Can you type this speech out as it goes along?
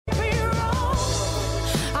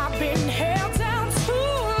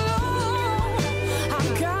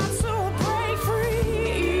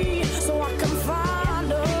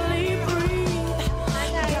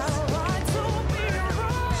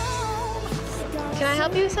Can I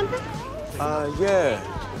help you with something? Yeah.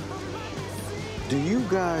 Do you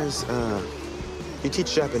guys, you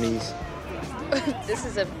teach Japanese? This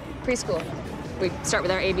is a preschool. We start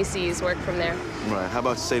with our ABCs, work from there. Right. How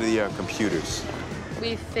about state-of-the-art computers?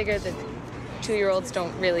 We figure that 2-year-olds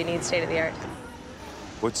don't really need state-of-the-art.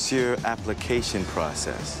 What's your application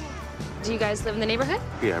process? Do you guys live in the neighborhood?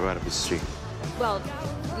 Yeah, right up the street. Well,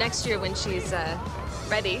 next year when she's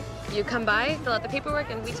ready, you come by, fill out the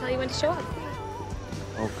paperwork, and we tell you when to show up.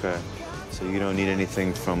 Okay. So you don't need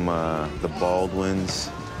anything from the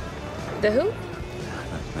Baldwins? The who?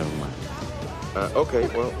 Never mind. Okay,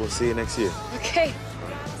 well, we'll see you next year. Okay.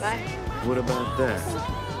 Bye. What about that?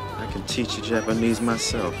 I can teach you Japanese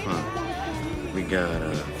myself, huh? We got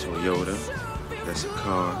Toyota. That's a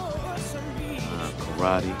car.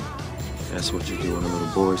 Karate. That's what you do when the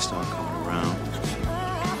little boys start coming around.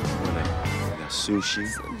 We got sushi.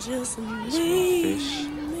 That's fish.